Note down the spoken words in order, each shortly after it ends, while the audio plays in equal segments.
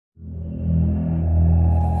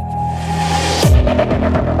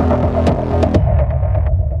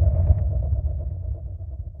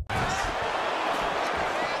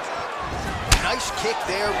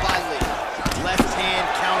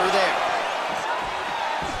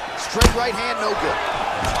Straight right hand, no good.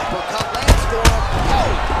 Uppercut lands for him.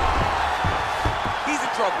 Oh! He's in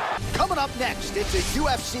trouble. Coming up next, it's a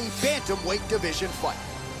UFC bantamweight division fight.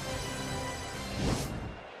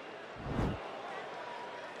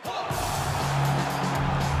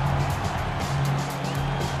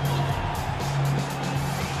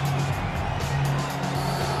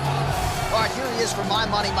 Here he is, for my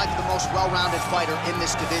money, Mike, the most well-rounded fighter in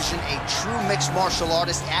this division, a true mixed martial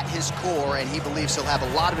artist at his core, and he believes he'll have a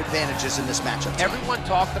lot of advantages in this matchup tonight. Everyone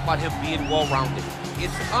talked about him being well-rounded.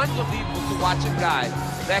 It's unbelievable to watch a guy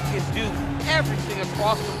that can do everything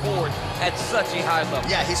across the board at such a high level.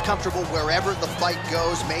 Yeah, he's comfortable wherever the fight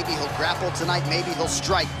goes. Maybe he'll grapple tonight, maybe he'll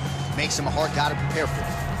strike. Makes him a hard guy to prepare for.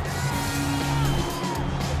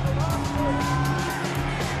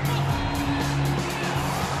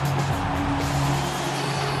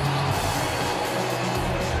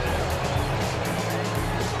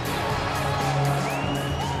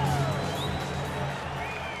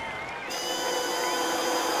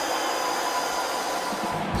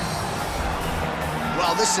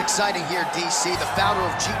 Well, this is exciting here, DC. The founder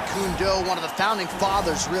of Jeet Kune Do, one of the founding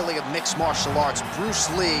fathers, really, of mixed martial arts, Bruce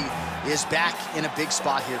Lee, is back in a big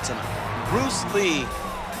spot here tonight. Bruce Lee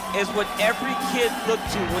is what every kid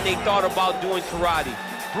looked to when they thought about doing karate.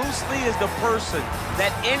 Bruce Lee is the person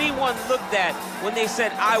that anyone looked at when they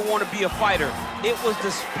said, I want to be a fighter. It was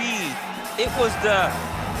the speed, it was the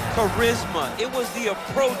charisma, it was the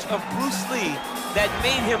approach of Bruce Lee that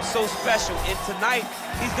made him so special. And tonight,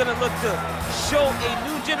 he's gonna look to show a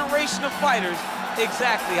new generation of fighters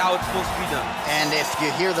exactly how it's supposed to be done. And if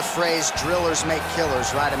you hear the phrase, drillers make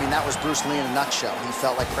killers, right? I mean, that was Bruce Lee in a nutshell. He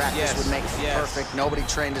felt like practice would make perfect. Nobody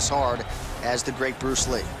trained as hard as the great Bruce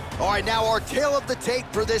Lee. All right, now our tale of the tape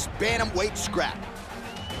for this bantamweight scrap.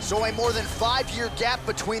 So a more than 5-year gap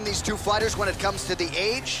between these two fighters when it comes to the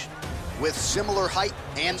age, with similar height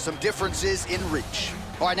and some differences in reach.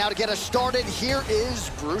 All right, now to get us started, here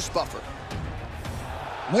is Bruce Buffer.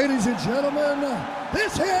 Ladies and gentlemen,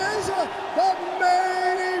 this is the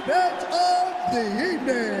main event of the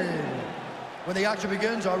evening. When the action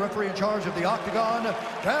begins, our referee in charge of the Octagon,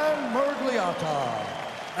 Dan Mergliata.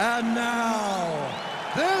 And now,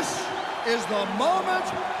 this is the moment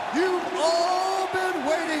you've all been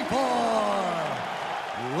waiting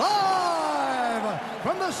for. Live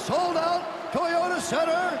from the sold-out Toyota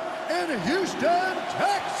Center in Houston,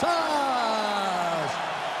 Texas.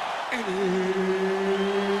 It's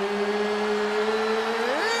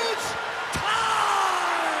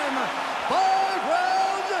time! 5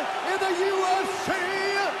 rounds in the UFC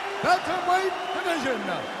bantamweight division.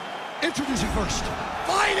 Introducing first,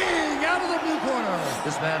 fighting out of the blue corner.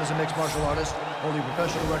 This man is a mixed martial artist, holding a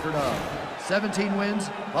professional record of 17 wins,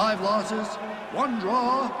 5 losses, 1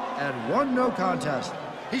 draw, and 1 no contest.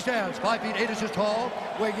 He stands 5 feet 8 inches tall,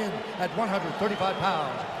 weighing in at 135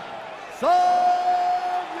 pounds.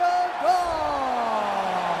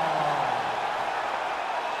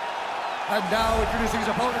 And now introducing his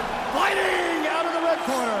opponent, fighting out of the red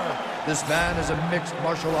corner. This man is a mixed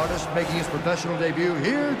martial artist making his professional debut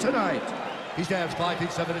here tonight. He stands 5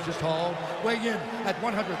 feet 7 inches tall, weighing in at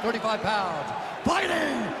 135 pounds.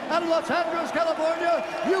 Fighting out of Los Angeles, California,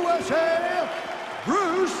 USA,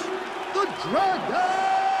 Bruce the Dragon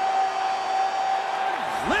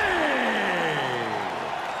Lee.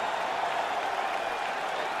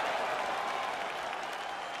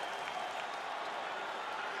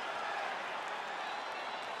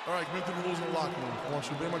 All right, commit to the rules in the locker room. I want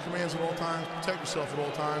you to obey my commands at all times, protect yourself at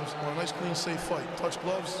all times. I want a nice, clean, safe fight. Touch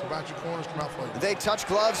gloves, back your corners, come out fighting. They touch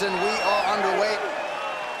gloves, and we are underway.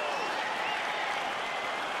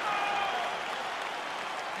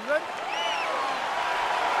 You ready?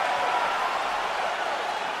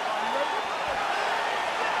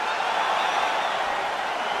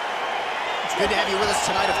 Good to have you with us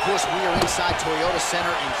tonight. Of course, we are inside Toyota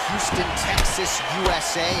Center in Houston, Texas,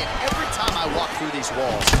 USA. And every time I walk through these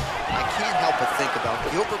walls, I can't help but think about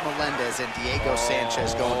Gilbert Melendez and Diego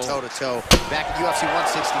Sanchez going toe-to-toe back at UFC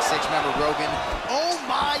 166. Remember Rogan? Oh,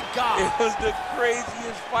 my God. It was the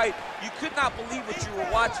craziest fight. You could not believe what you were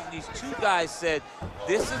watching. These two guys said,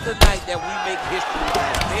 this is the night that we make history.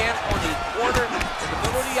 Stand on a corner in the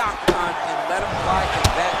middle of the octagon and let them fly,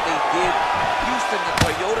 and that they did. Houston, the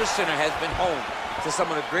Toyota Center, has been home to some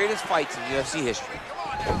of the greatest fights in UFC history.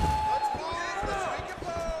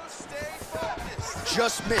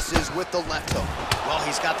 Just misses with the left hook. Well,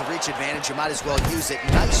 he's got the reach advantage. You might as well use it.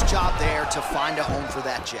 Nice job there to find a home for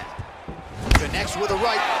that jab. Connects with a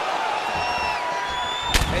right.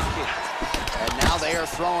 Head kick. And now they are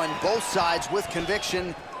throwing both sides with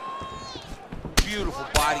conviction. Beautiful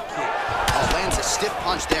body kick. Oh, lands a stiff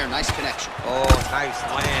punch there. Nice connection. Oh, nice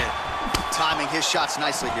land. Timing his shots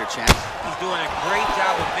nicely here, champ. He's doing a great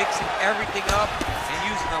job of mixing everything up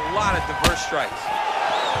and using a lot of diverse strikes.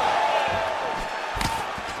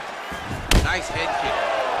 Nice head kick.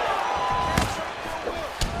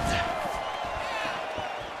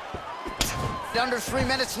 Under 3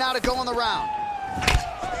 minutes now to go in the round.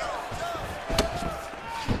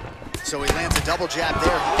 So he lands a double jab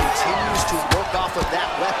there. He continues to work off of that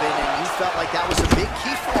weapon, and you felt like that was a big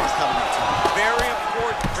key for him coming into it. Very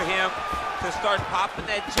important for him to start popping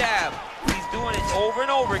that jab. He's doing it over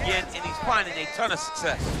and over again, and he's finding a ton of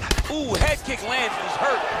success. Ooh, head kick lands, he's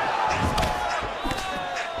hurt.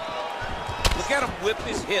 Look at him whip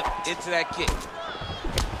his hip into that kick.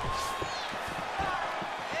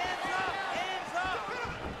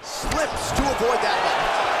 Slips to avoid that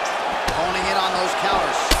left. Honing in on those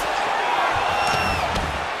counters.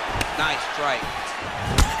 Nice strike.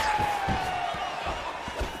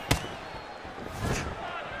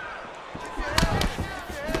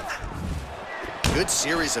 Good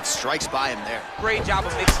series of strikes by him there. Great job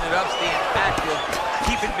of mixing it up, staying active,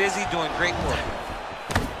 keeping busy, doing great work.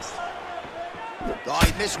 Oh,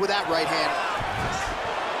 he missed with that right hand.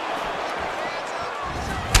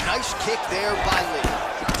 Nice kick there by Lee.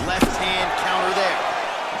 Left hand counter there.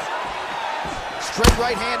 Straight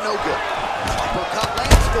right hand, no good. Uppercut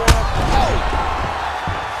lands for him. Oh!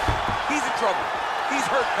 He's in trouble. He's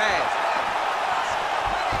hurt bad.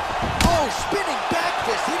 Oh, spinning back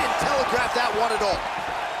fist. He didn't telegraph that one at all.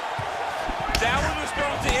 That one was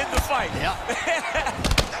thrown to end the fight. Yeah.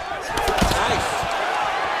 Nice.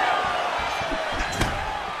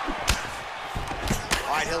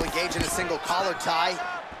 All right, he'll engage in a single collar tie.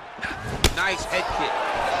 Nice head kick.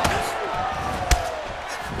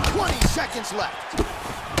 20 seconds left.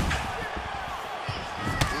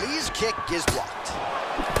 Lee's kick is blocked.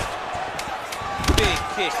 Big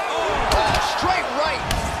kick. Oh, straight right.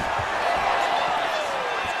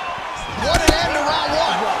 What an end to round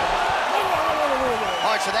one.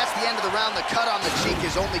 All right, so that's the end of the round. The cut on the cheek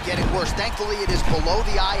is only getting worse. Thankfully, it is below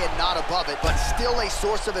the eye and not above it, but still a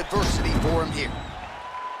source of adversity for him here.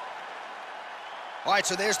 All right,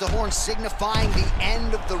 so there's the horn signifying the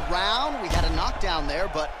end of the round. We had a knockdown there,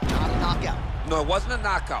 but not a knockout. No, it wasn't a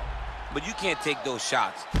knockout, but you can't take those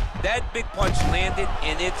shots. That big punch landed,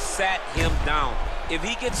 and it sat him down. If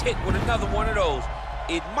he gets hit with another one of those,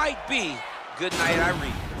 it might be good night,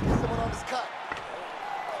 Irene. Someone on his cut.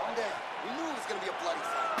 Calm down. We knew it was going to be a bloody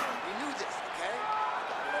fight. We knew this, okay? We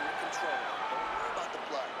got it under control. Don't worry about the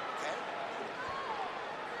blood, okay?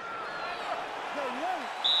 No, you ready?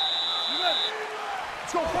 You ready?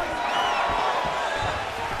 Let's go fight.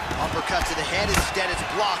 Uppercut to the head, instead it's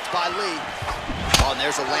blocked by Lee. Oh, and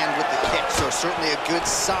there's a land with the kick, so certainly a good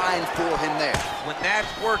sign for him there. When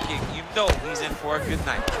that's working, you know he's in for a good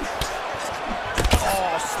night.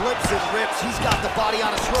 Oh, slips and rips. He's got the body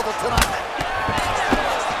on a swivel tonight.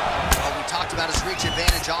 Well, we talked about his reach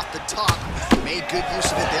advantage off the top. Made good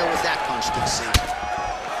use of it there with that punch to the seat.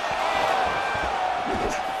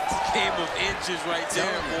 Game of inches right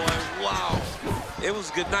there, boy. Wow. It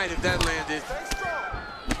was good night if that landed.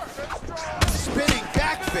 Spinning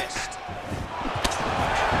back fist.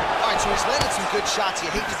 All right, so he's landed some good shots.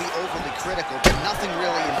 You hate to be overly critical, but nothing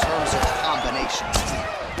really in terms of combinations.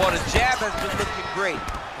 Well, the jab has been looking great.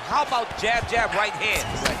 How about jab, jab, right hand?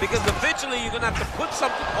 Because eventually you're going to have to put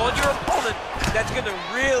something on your opponent that's going to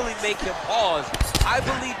really make him pause. I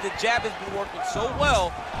believe the jab has been working so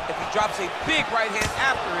well, if he drops a big right hand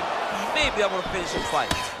after it, he may be able to finish the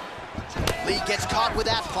fight. Lee gets caught with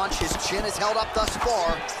that punch. His chin is held up thus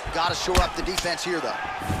far. Got to shore up the defense here, though.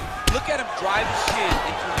 Look at him drive his chin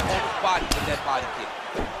into his opponent's body with that body kick.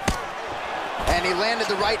 And he landed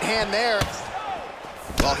the right hand there.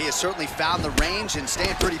 Well, he has certainly found the range and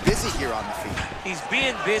staying pretty busy here on the feet. He's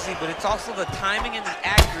being busy, but it's also the timing and the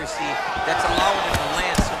accuracy that's allowing him to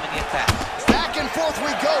land so many attacks. Back and forth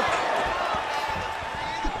we go.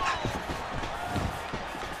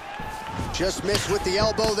 Just missed with the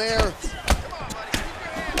elbow there.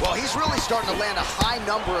 Well, he's really starting to land a high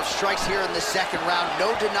number of strikes here in the second round. No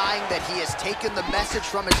denying that he has taken the message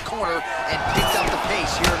from his corner and picked up the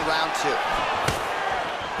pace here in round two.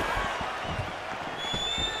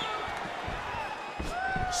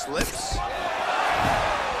 Slips.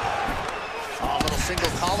 Oh, a little single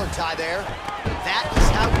collar tie there. That is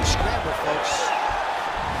how you scramble, folks.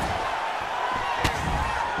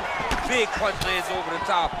 Big punch lands over the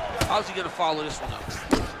top. How's he gonna follow this one up?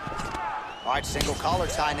 All right, single collar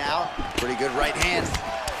tie now. Pretty good right hand.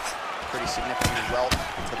 Pretty significant welt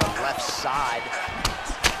to the left side.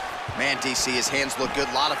 Man, DC, his hands look good.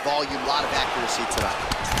 A lot of volume, a lot of accuracy tonight.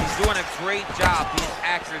 He's doing a great job being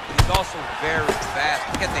accurate, but he's also very fast.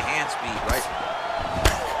 Look at the hand speed. Right.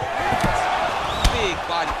 Big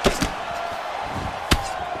body kick.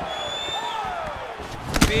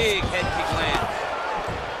 Big head kick land.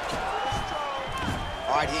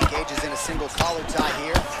 All right, he engages in a single collar tie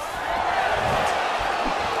here.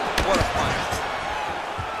 What a punch.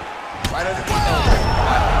 Right under the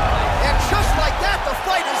elbow. And just like that, the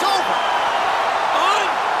fight is over.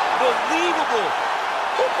 Unbelievable.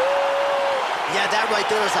 Yeah, that right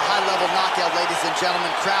there is a high-level knockout, ladies and gentlemen.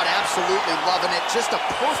 Crowd absolutely loving it. Just a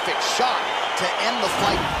perfect shot to end the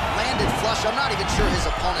fight. Landed flush. I'm not even sure his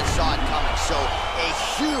opponent saw it coming. So a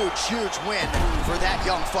huge, huge win for that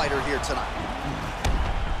young fighter here tonight.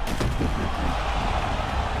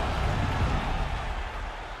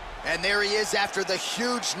 And there he is after the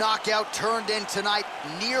huge knockout turned in tonight.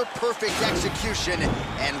 Near perfect execution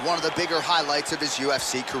and one of the bigger highlights of his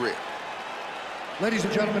UFC career. Ladies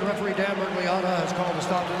and gentlemen, referee Dan Mergliata has called a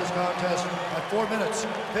stop to this contest at 4 minutes,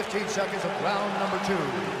 15 seconds of round number 2.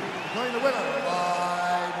 Declaring the winner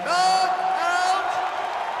by knockout,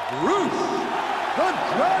 Bruce the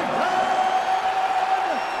Dragon